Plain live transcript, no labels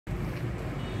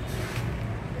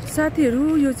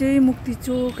साथीहरु यो चाहिँ मुक्ति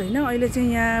चोक हैन अहिले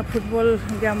चाहिँ यहाँ फुटबल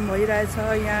गेम भइरहेछ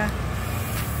यहाँ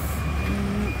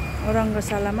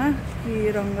रंगशालामा कि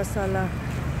रंगशाला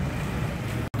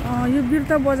यो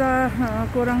बिर्ता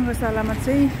बजारको रंगशालामा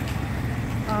चाहिँ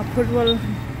फुटबल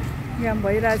गेम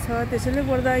भइरहेछ त्यसैले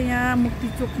गर्दा यहाँ मुक्ति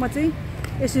चोकमा चाहिँ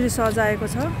यसरी सजाएको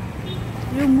छ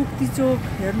यो मुक्ति चोक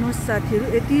हेर्नुस् साथीहरु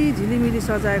यति झिलिमिली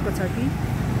सजाएको छ कि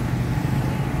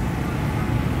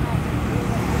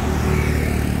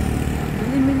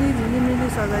झिलिमिली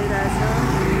सजाइरहेछ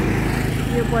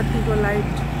यो बत्तीको लाइट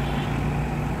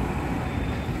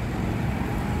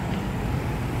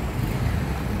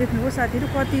देख्नुभयो साथीहरु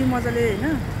कति मजाले हैन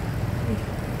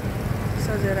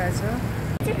सजाइरहेछ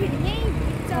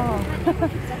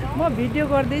म भिडियो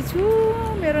गर्दै छु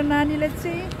मेरो नानीले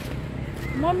चाहिँ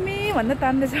मम्मी भन्दा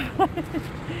तान्दैछ यहाँ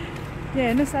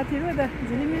हेर्नु साथीहरु त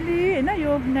झिलिमिली हैन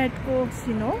यो नाइटको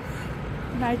सिन हो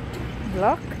नाइट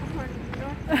ब्लग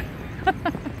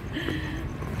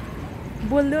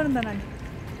बोल्दै न त नानी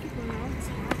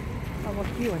अब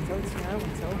के भन्छौ छ्या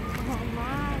भन्छौ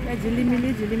यहाँ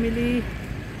झिलिमिली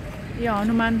यो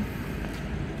हनुमान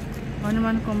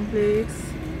कम्प्लेक्स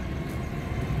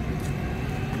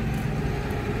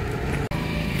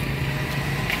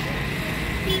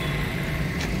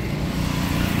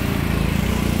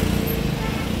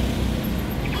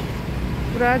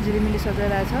पुरा झिलिमिली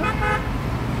सजाइरहेछ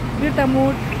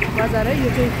बिर्तामोड बजार है यो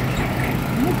चाहिँ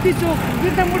मुक्ति चोक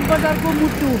बिर्तामोड बजारको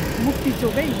मुटु मुक्ति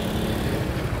चोक है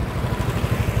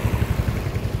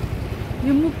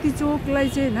यो मुक्ति चोकलाई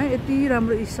चाहिँ हैन यति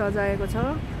राम्रो सजाएको छ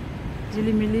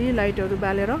झिलिमिली लाइटहरु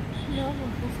बालेर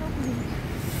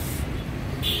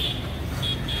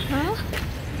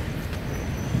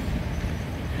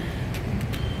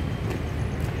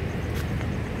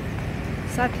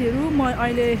साथीहरु म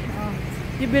अहिले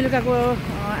यो बेलुकाको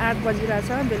 8 बजिरहेछ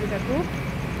बेलुकाको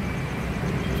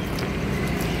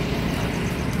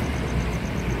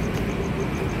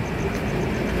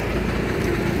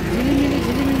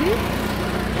झिलिमिली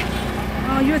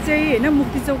यो चाहिँ हैन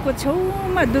मुक्ति चौकको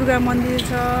छेउमा दुर्गा मन्दिर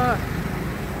छ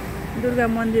दुर्गा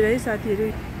मन्दिर है साथीहरु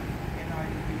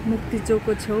मुक्ति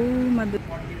चौकको छेउमा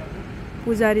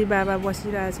पुजारी बाबा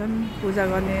बसिरहेछन् पूजा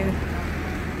गर्नेहरु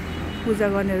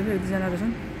एक दुईजना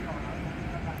छन्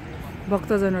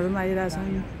भक्तजनहरु पनि आइरहेछन्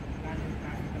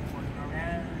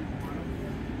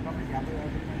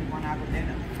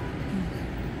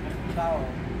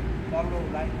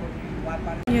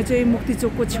यहाँ चाहिँ मुक्ति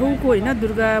चोकको छेउको हैन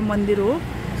दुर्गा मन्दिर हो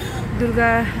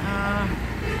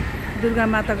दुर्गा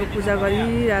माताको पूजा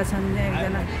गरिरहेछन्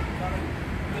एकजना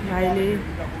भाइले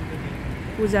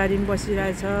पुजारी पनि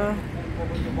बसिरहेछ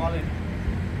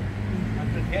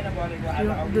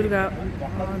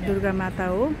दुर्गा माता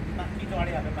हो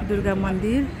दुर्गा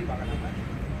मन्दिर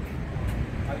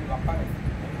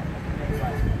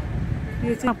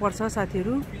यो चाहिँ पर्छ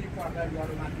साथीहरु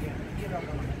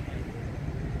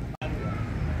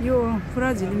यो पुरा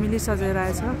झिलिमिली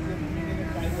सजाइरहेछ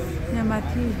यहाँ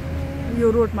माथि यो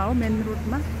रोडमा हो मेन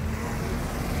रोडमा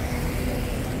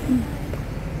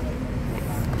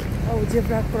औ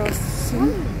जेब्रा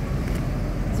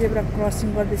क्रसिङ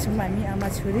गर्दैछौँ हामी आमा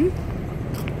छोरी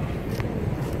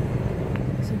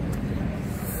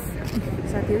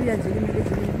साथीहरु यहाँ झिलिमिली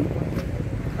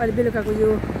अहिले बेलुकाको यो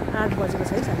 8 बजेको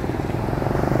छ है साथी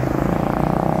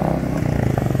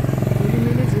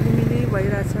झिलिमिली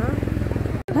भइरहेछ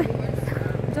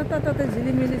जताततै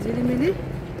झिलिमिली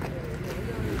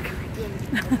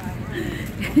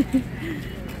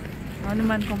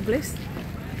हनुमान कम्प्लेक्स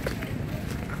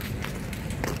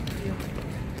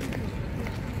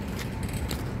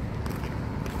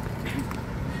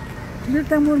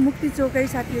बिर्तामोड मुक्ति चौक है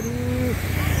साथीहरु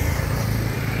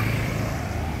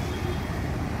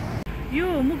यो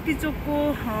मुक्ति चौकको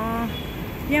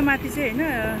यहाँ माथि चाहिँ हैन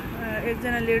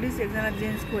एकजना लेडिज एकजना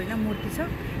जेन्ट्सको हैन मूर्ति छ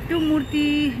त्यो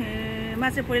मूर्तिमा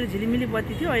चाहिँ पहिले झिलिमिली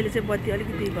बत्ती थियो अहिले चाहिँ बत्ती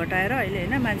अलिकति घटाएर अहिले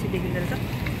हैन मान्छे देखिँदो रहेछ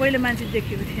पहिले मान्छे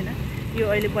देखेको थिएन यो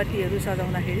अहिले बत्तीहरु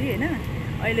सजाउँदाखेरि हैन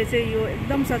अहिले चाहिँ यो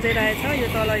एकदम सजाइरहेछ यो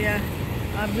तल यहाँ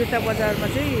बिर्ता बजारमा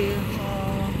चाहिँ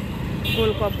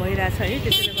गोल्ड कप भइरहेछ है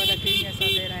त्यसैले गर्दाखेरि यहाँ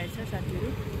सजाइरहेछ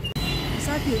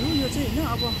साथीहरु यो चाहिँ हैन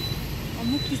अब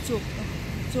मुक्ति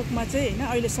चोकमा चाहिँ हैन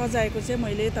अहिले सजाएको चाहिँ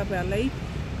मैले तपाईहरुलाई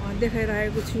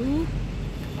देखाइरहेको छु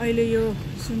अहिले यो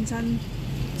सुनसान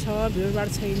छ भिडभाड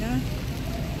छैन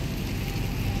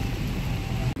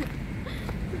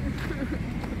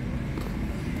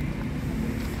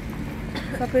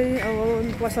सबै अब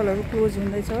पसलहरु क्लोज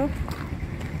हुँदैछ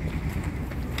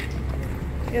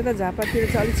यता झापातिर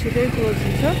चाहिँ अलि छिटै क्लोज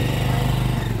हुन्छ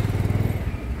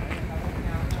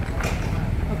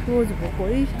क्लोज भएको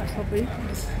है सबै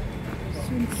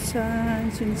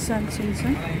सुनसान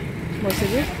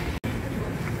भइसक्यो।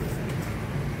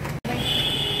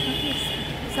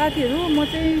 साथीहरू म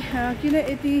चाहिँ किन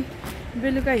यति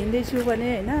बेलुका हिँड्दैछु भने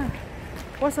होइन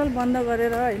पसल बन्द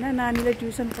गरेर होइन नानीलाई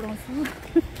ट्युसन पढाउँछु,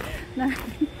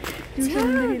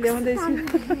 ट्युसनदेखि ल्याउँदैछु।